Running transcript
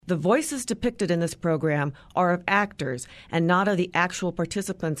The voices depicted in this program are of actors and not of the actual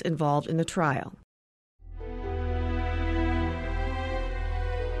participants involved in the trial.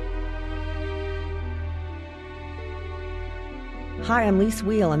 Hi, I'm Lise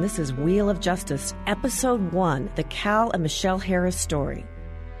Wheel, and this is Wheel of Justice, Episode 1, The Cal and Michele Harris Story.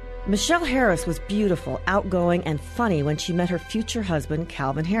 Michele Harris was beautiful, outgoing, and funny when she met her future husband,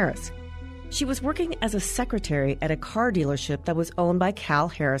 Calvin Harris. She was working as a secretary at a car dealership that was owned by Cal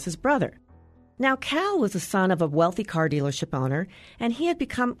Harris's brother. Now, Cal was the son of a wealthy car dealership owner, and he had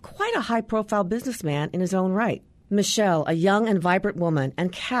become quite a high-profile businessman in his own right. Michele, a young and vibrant woman,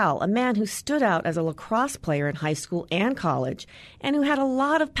 and Cal, a man who stood out as a lacrosse player in high school and college, and who had a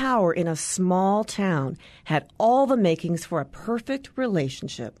lot of power in a small town, had all the makings for a perfect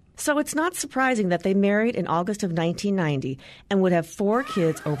relationship. So it's not surprising that they married in August of 1990 and would have 4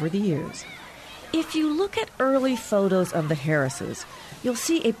 kids over the years. If you look at early photos of the Harrises, you'll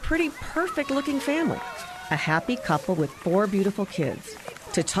see a pretty perfect-looking family, a happy couple with 4 beautiful kids.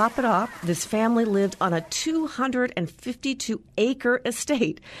 To top it off, this family lived on a 252-acre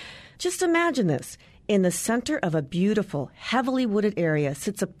estate. Just imagine this. In the center of a beautiful, heavily wooded area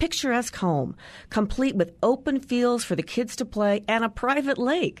sits a picturesque home, complete with open fields for the kids to play and a private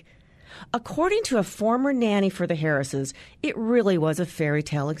lake. According to a former nanny for the Harrises, it really was a fairy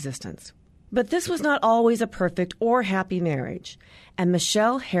tale existence. But this was not always a perfect or happy marriage, and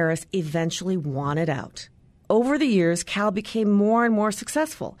Michele Harris eventually wanted out. Over the years, Cal became more and more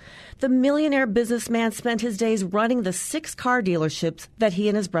successful. The millionaire businessman spent his days running the 6 car dealerships that he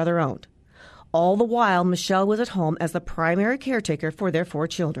and his brother owned. All the while, Michele was at home as the primary caretaker for their 4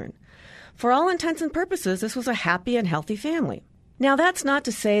 children. For all intents and purposes, this was a happy and healthy family. Now, that's not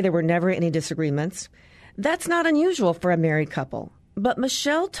to say there were never any disagreements. That's not unusual for a married couple. But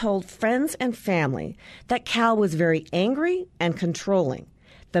Michele told friends and family that Cal was very angry and controlling.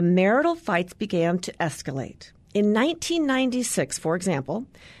 The marital fights began to escalate. In 1996, for example,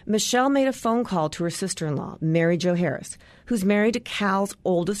 Michele made a phone call to her sister-in-law, Mary Jo Harris, who's married to Cal's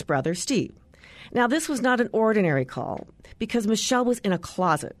oldest brother, Steve. Now, this was not an ordinary call because Michele was in a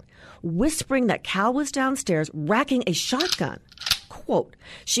closet, whispering that Cal was downstairs racking a shotgun. Quote,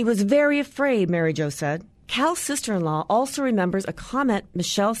 "She was very afraid," Mary Jo said. Cal's sister-in-law also remembers a comment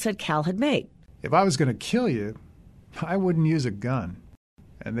Michele said Cal had made. "If I was going to kill you, I wouldn't use a gun,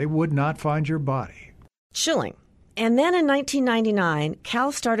 and they would not find your body." Chilling. And then in 1999,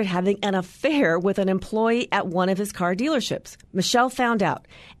 Cal started having an affair with an employee at one of his car dealerships. Michele found out,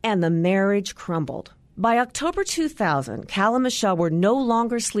 and the marriage crumbled. By October 2000, Cal and Michele were no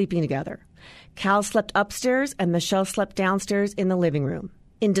longer sleeping together. Cal slept upstairs, and Michele slept downstairs in the living room.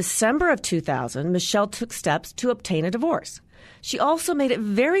 In December of 2000, Michele took steps to obtain a divorce. She also made it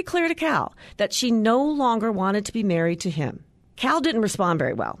very clear to Cal that she no longer wanted to be married to him. Cal didn't respond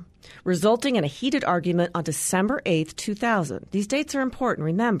very well, resulting in a heated argument on December 8, 2000. These dates are important,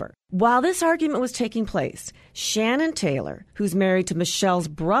 remember. While this argument was taking place, Shannon Taylor, who's married to Michelle's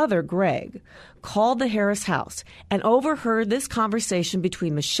brother, Greg, called the Harris house and overheard this conversation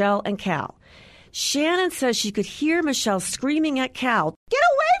between Michele and Cal. Shannon says she could hear Michele screaming at Cal, "Get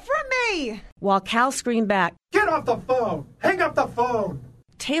away from me!" while Cal screamed back, "Get off the phone! Hang up the phone!"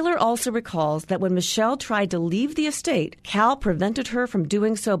 Taylor also recalls that when Michele tried to leave the estate, Cal prevented her from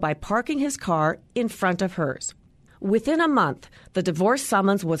doing so by parking his car in front of hers. Within a month, the divorce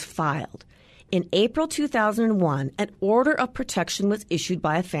summons was filed. In April 2001, an order of protection was issued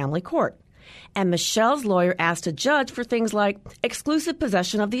by a family court. And Michelle's lawyer asked a judge for things like exclusive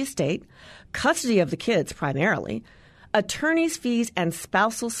possession of the estate, custody of the kids primarily, attorney's fees, and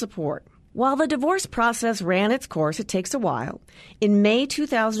spousal support. While the divorce process ran its course, it takes a while. In May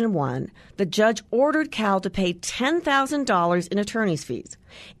 2001, the judge ordered Cal to pay $10,000 in attorney's fees.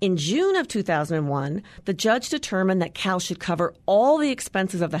 In June of 2001, the judge determined that Cal should cover all the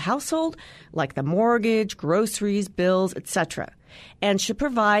expenses of the household, like the mortgage, groceries, bills, etc., and should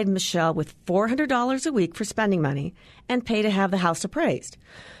provide Michele with $400 a week for spending money and pay to have the house appraised.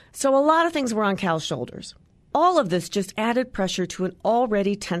 So a lot of things were on Cal's shoulders. All of this just added pressure to an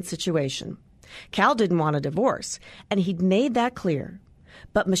already tense situation. Cal didn't want a divorce, and he'd made that clear.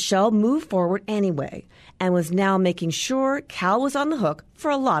 But Michele moved forward anyway and was now making sure Cal was on the hook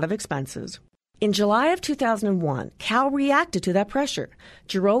for a lot of expenses. In July of 2001, Cal reacted to that pressure.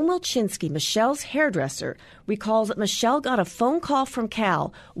 Jerome Wilczynski, Michelle's hairdresser, recalls that Michele got a phone call from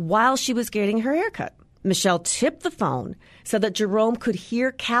Cal while she was getting her haircut. Michele tipped the phone so that Jerome could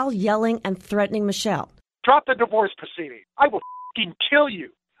hear Cal yelling and threatening Michele. "Drop the divorce proceeding. I will f***ing kill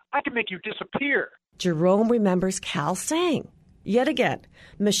you. I can make you disappear." Jerome remembers Cal saying. Yet again,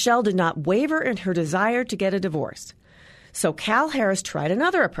 Michele did not waver in her desire to get a divorce. So Cal Harris tried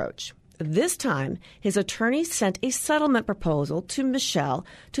another approach. This time, his attorney sent a settlement proposal to Michele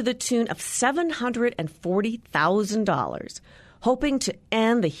to the tune of $740,000, hoping to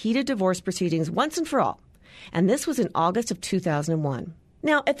end the heated divorce proceedings once and for all. And this was in August of 2001.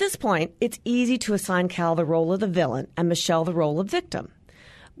 Now, at this point, it's easy to assign Cal the role of the villain and Michele the role of victim.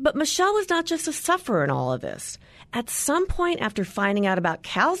 But Michele was not just a sufferer in all of this. At some point after finding out about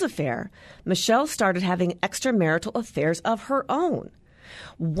Cal's affair, Michele started having extramarital affairs of her own.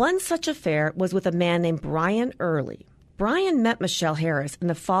 One such affair was with a man named Brian Early. Brian met Michele Harris in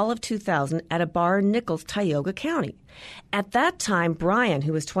the fall of 2000 at a bar in Nichols, Tioga County. At that time, Brian,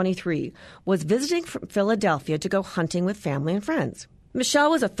 who was 23, was visiting from Philadelphia to go hunting with family and friends.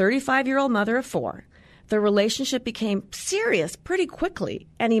 Michele was a 35-year-old mother of 4. The relationship became serious pretty quickly,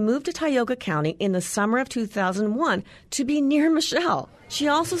 and he moved to Tioga County in the summer of 2001 to be near Michele. She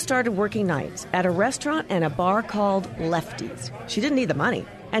also started working nights at a restaurant and a bar called Lefty's. She didn't need the money,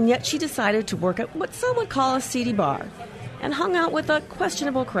 and yet she decided to work at what some would call a seedy bar and hung out with a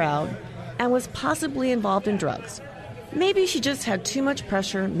questionable crowd and was possibly involved in drugs. Maybe she just had too much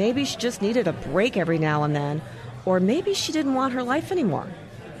pressure, maybe she just needed a break every now and then, or maybe she didn't want her life anymore.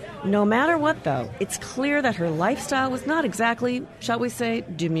 No matter what, though, it's clear that her lifestyle was not exactly, shall we say,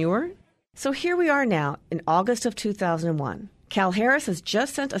 demure. So here we are now in August of 2001. Cal Harris has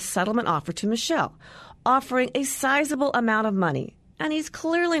just sent a settlement offer to Michele, offering a sizable amount of money, and he's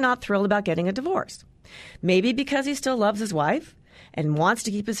clearly not thrilled about getting a divorce. Maybe because he still loves his wife and wants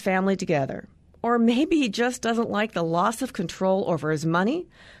to keep his family together. Or maybe he just doesn't like the loss of control over his money,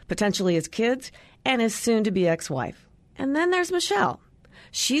 potentially his kids, and his soon-to-be ex-wife. And then there's Michele.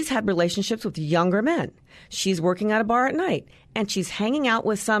 She's had relationships with younger men. She's working at a bar at night, and she's hanging out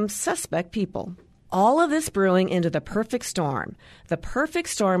with some suspect people. All of this brewing into the perfect storm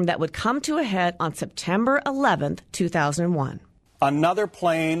that would come to a head on September 11th, 2001. Another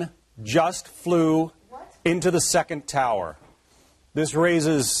plane just flew into the second tower. This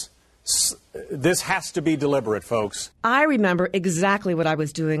has to be deliberate, folks. I remember exactly what I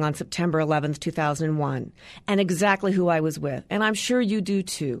was doing on September 11th, 2001, and exactly who I was with, and I'm sure you do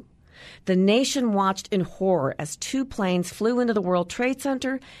too. The nation watched in horror as 2 planes flew into the World Trade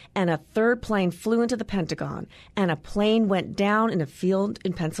Center and a 3rd plane flew into the Pentagon, and a plane went down in a field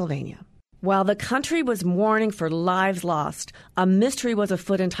in Pennsylvania. While the country was mourning for lives lost, a mystery was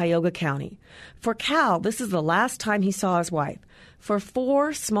afoot in Tioga County. For Cal, this is the last time he saw his wife. For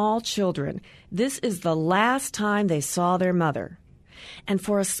 4 small children, this is the last time they saw their mother. And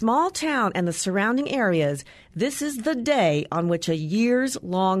for a small town and the surrounding areas, this is the day on which a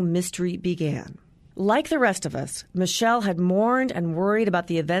years-long mystery began. Like the rest of us, Michele had mourned and worried about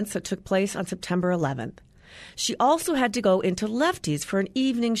the events that took place on September 11th. She also had to go into Lefty's for an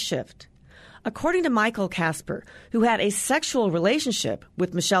evening shift. According to Michael Casper, who had a sexual relationship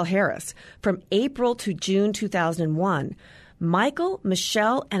with Michele Harris from April to June 2001, Michael,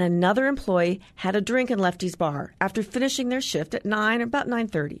 Michele, and another employee had a drink in Lefty's bar after finishing their shift at about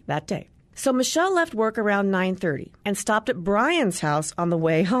 9:30 that day. So Michele left work around 9:30 and stopped at Brian's house on the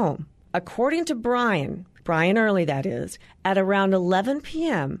way home. According to Brian Early that is, at around 11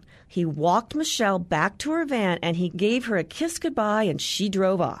 p.m., he walked Michele back to her van and he gave her a kiss goodbye and she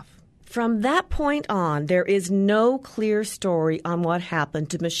drove off. From that point on, there is no clear story on what happened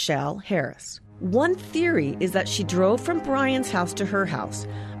to Michele Harris. One theory is that she drove from Brian's house to her house,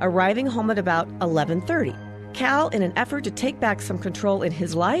 arriving home at about 11:30. Cal, in an effort to take back some control in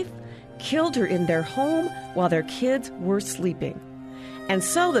his life, killed her in their home while their kids were sleeping. And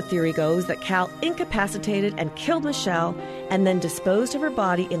so the theory goes that Cal incapacitated and killed Michele and then disposed of her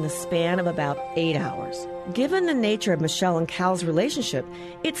body in the span of about 8 hours. Given the nature of Michele and Cal's relationship,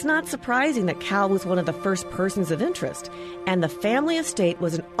 it's not surprising that Cal was one of the first persons of interest, and the family estate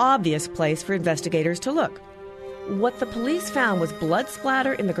was an obvious place for investigators to look. What the police found was blood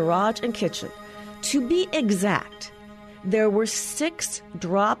splatter in the garage and kitchen. To be exact, there were 6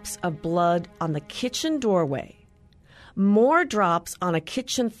 drops of blood on the kitchen doorway, more drops on a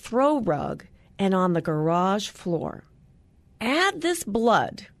kitchen throw rug, and on the garage floor. Add this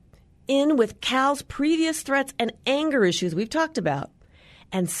blood in with Cal's previous threats and anger issues we've talked about,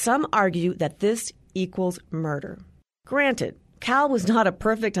 and some argue that this equals murder. Granted, Cal was not a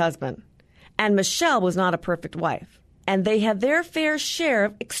perfect husband, and Michele was not a perfect wife, and they had their fair share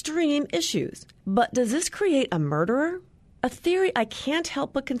of extreme issues. But does this create a murderer? A theory I can't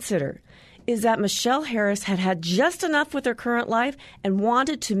help but consider is that Michele Harris had had just enough with her current life and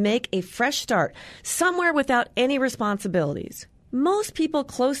wanted to make a fresh start, somewhere without any responsibilities. Most people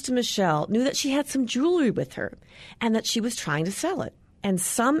close to Michele knew that she had some jewelry with her and that she was trying to sell it. and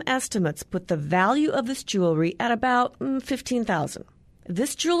some estimates put the value of this jewelry at about $15,000.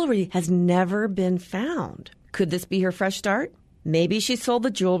 This jewelry has never been found. Could this be her fresh start? Maybe she sold the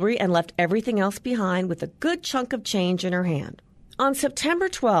jewelry and left everything else behind with a good chunk of change in her hand. On September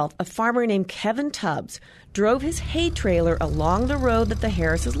 12th, a farmer named Kevin Tubbs drove his hay trailer along the road that the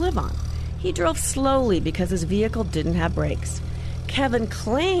Harrises live on. He drove slowly because his vehicle didn't have brakes. Kevin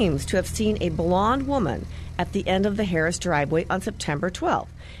claims to have seen a blonde woman at the end of the Harris driveway on September 12th,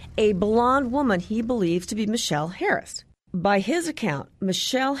 a blonde woman he believes to be Michele Harris. By his account,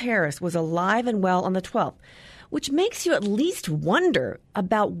 Michele Harris was alive and well on the 12th, which makes you at least wonder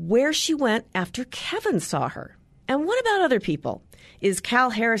about where she went after Kevin saw her. And what about other people? Is Cal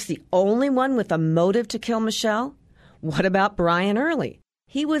Harris the only one with a motive to kill Michele? What about Brian Early?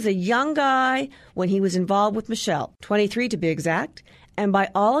 He was a young guy when he was involved with Michele, 23 to be exact, and by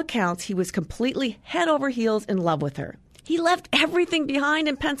all accounts, he was completely head over heels in love with her. He left everything behind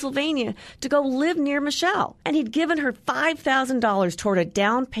in Pennsylvania to go live near Michele, and he'd given her $5,000 toward a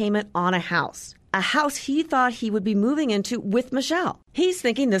down payment on a house he thought he would be moving into with Michele. He's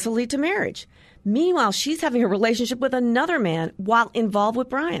thinking this will lead to marriage. Meanwhile, she's having a relationship with another man while involved with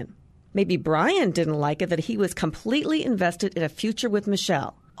Brian. Maybe Brian didn't like it that he was completely invested in a future with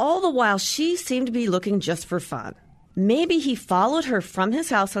Michele, all the while she seemed to be looking just for fun. Maybe he followed her from his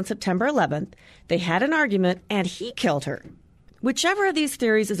house on September 11th, they had an argument, and he killed her. Whichever of these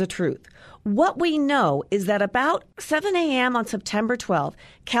theories is the truth, what we know is that about 7 a.m. on September 12th,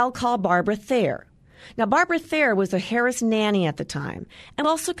 Cal called Barbara Thayer. Now, Barbara Thayer was a Harris nanny at the time and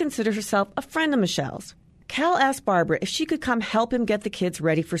also considered herself a friend of Michele's. Cal asked Barbara if she could come help him get the kids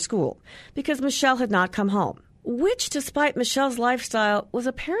ready for school because Michele had not come home, which, despite Michele's lifestyle, was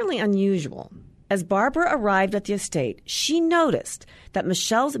apparently unusual. As Barbara arrived at the estate, she noticed that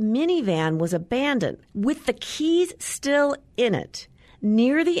Michele's minivan was abandoned with the keys still in it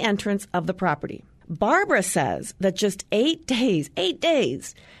near the entrance of the property. Barbara says that just 8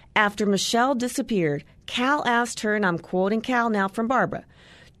 days after Michele disappeared, Cal asked her, and I'm quoting Cal now from Barbara,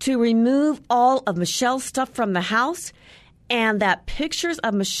 to remove all of Michele's stuff from the house and that pictures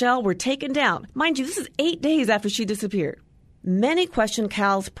of Michele were taken down. Mind you, this is 8 days after she disappeared. Many question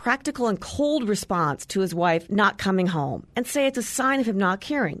Cal's practical and cold response to his wife not coming home and say it's a sign of him not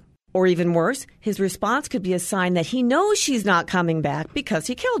caring. Or even worse, his response could be a sign that he knows she's not coming back because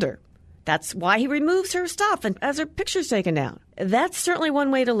he killed her. That's why he removes her stuff and has her pictures taken down. That's certainly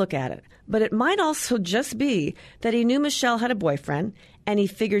one way to look at it. But it might also just be that he knew Michele had a boyfriend and he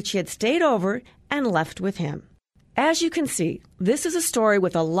figured she had stayed over and left with him. As you can see, this is a story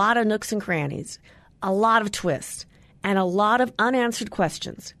with a lot of nooks and crannies, a lot of twists, and a lot of unanswered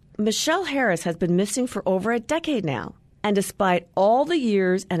questions. Michele Harris has been missing for over a decade now. And despite all the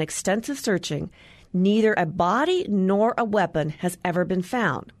years and extensive searching, neither a body nor a weapon has ever been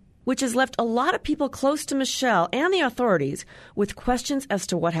found, which has left a lot of people close to Michele and the authorities with questions as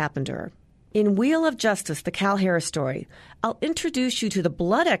to what happened to her. In Wheel of Justice, the Cal Harris story, I'll introduce you to the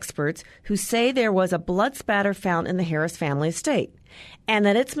blood experts who say there was a blood spatter found in the Harris family estate, and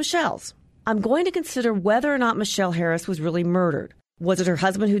that it's Michele's. I'm going to consider whether or not Michele Harris was really murdered. Was it her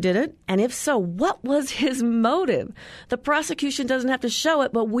husband who did it? And if so, what was his motive? The prosecution doesn't have to show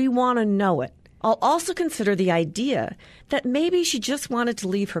it, but we want to know it. I'll also consider the idea that maybe she just wanted to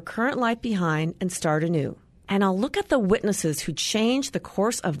leave her current life behind and start anew. And I'll look at the witnesses who changed the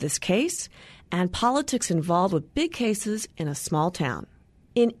course of this case and politics involved with big cases in a small town.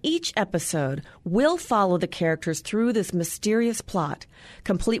 In each episode, we'll follow the characters through this mysterious plot,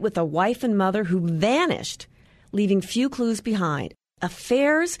 complete with a wife and mother who vanished, leaving few clues behind,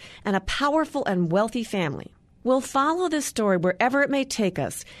 affairs, and a powerful and wealthy family. We'll follow this story wherever it may take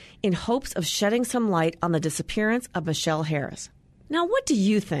us in hopes of shedding some light on the disappearance of Michele Harris. Now, what do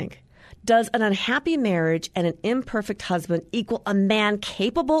you think? Does an unhappy marriage and an imperfect husband equal a man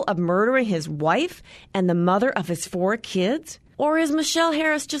capable of murdering his wife and the mother of his 4 kids? Or is Michele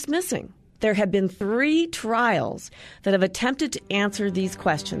Harris just missing? There have been 3 trials that have attempted to answer these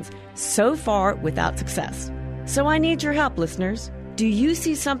questions, so far without success. So I need your help, listeners. Do you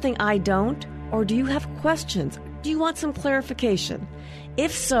see something I don't? Or do you have questions? Do you want some clarification?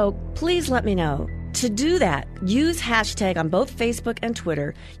 If so, please let me know. To do that, use hashtag on both Facebook and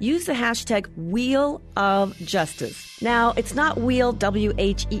Twitter. Use the hashtag Wheel of Justice. Now, it's not wheel,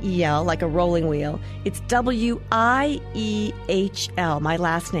 W-H-E-E-L, like a rolling wheel. It's W-I-E-H-L, my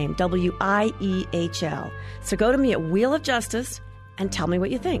last name, W-I-E-H-L. So go to me at Wheel of Justice and tell me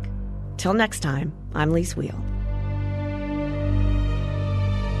what you think. Till next time, I'm Lise Wheel.